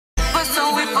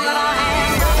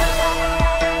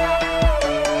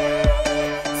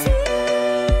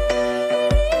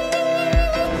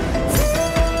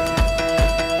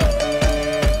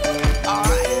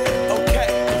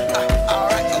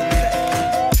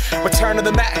Return to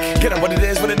the Mac. Get on what it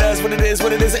is, what it does, what it is,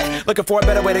 what it isn't. Looking for a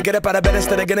better way to get up out of bed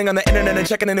instead of getting on the internet and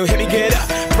checking a new hit. Me get up.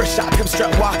 First shot, pimp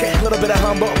strut walking. A little bit of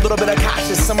humble, a little bit of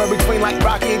cautious. Somewhere between like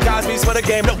Rocky and Cosby's for the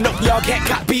game. Nope, nope, y'all can't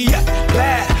copy yet.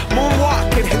 Glad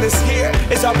moonwalking, and this here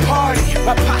is our party.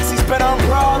 My posse's been on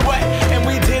Broadway, and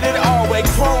we did it all way.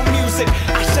 Chrome music.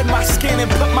 I shed my skin and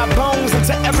put my bones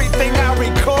into everything I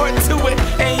record to it.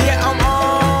 And yeah, I'm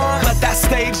on. Let that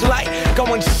stage light go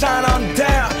and shine on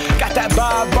down. Got that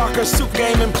Bob Barker suit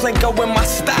game and Plinko in my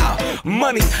style.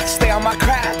 Money, stay on my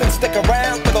craft and stick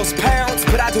around for those pounds.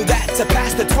 But I do that to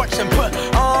pass the torch and put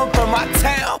on for my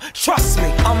town. Trust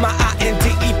me, on my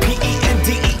INDEPENDENT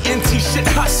shit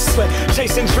hustling.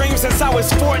 Chasing dreams since I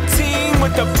was 14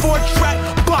 with the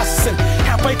 4-track bustin'.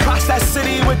 Halfway across that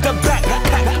city with the back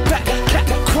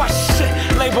crush shit.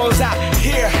 Labels out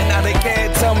here, now they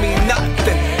can't tell me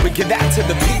nothing. We give that to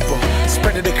the people,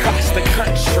 spread it across the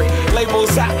country.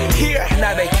 Labels out here,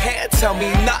 now they can't tell me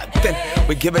nothing.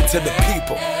 We give it to the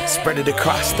people, spread it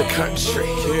across the country.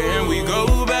 Here we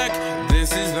go back,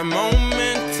 this is the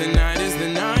moment, tonight is the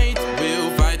night.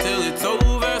 We'll fight till it's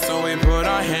over, so we put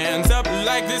our hands up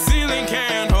like the ceiling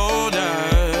can't hold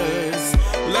us.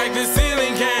 Like the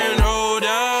ceiling can't hold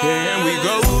us. Here we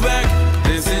go back,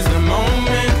 this is the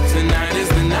moment, tonight is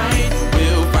the night.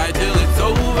 We'll fight till it's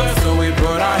over, so we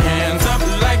put our hands up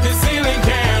like the ceiling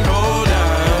can't hold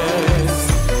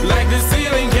us. Like the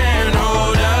ceiling can't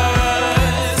hold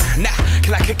us. Now,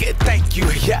 can I kick it? Thank you,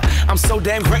 yeah, I'm so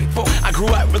damn grateful. I grew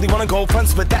up really wanna go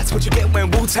fronts, but that's what you get when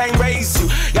Wu-Tang raised you.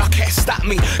 Y'all can't stop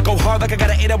me, go hard like I got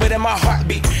an 808 in my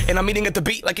heartbeat. And I'm eating at the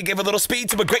beat like it gave a little speed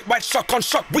to a great white shark on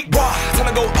Shark Week. Raw, time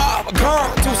to go off,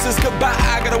 gone, deuces goodbye.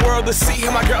 I got a world to see,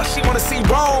 and my girl, she wanna see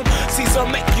Rome. Caesar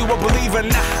make you a believer,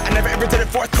 nah, I never ever did it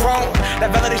for a throne.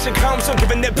 That validation comes from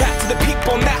giving it back to the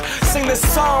people. Now, sing this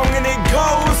song and it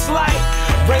goes like,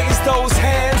 raise those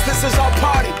hands, this is our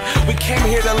party. We came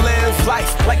here to live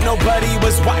life like nobody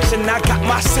was watching. I got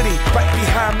my city right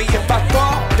behind me. If I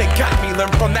fall, they got me.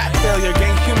 Learn from that failure,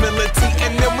 gain humility,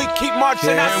 and then we keep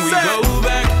marching. And we go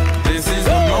back, this is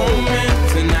the moment,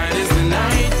 tonight is the night.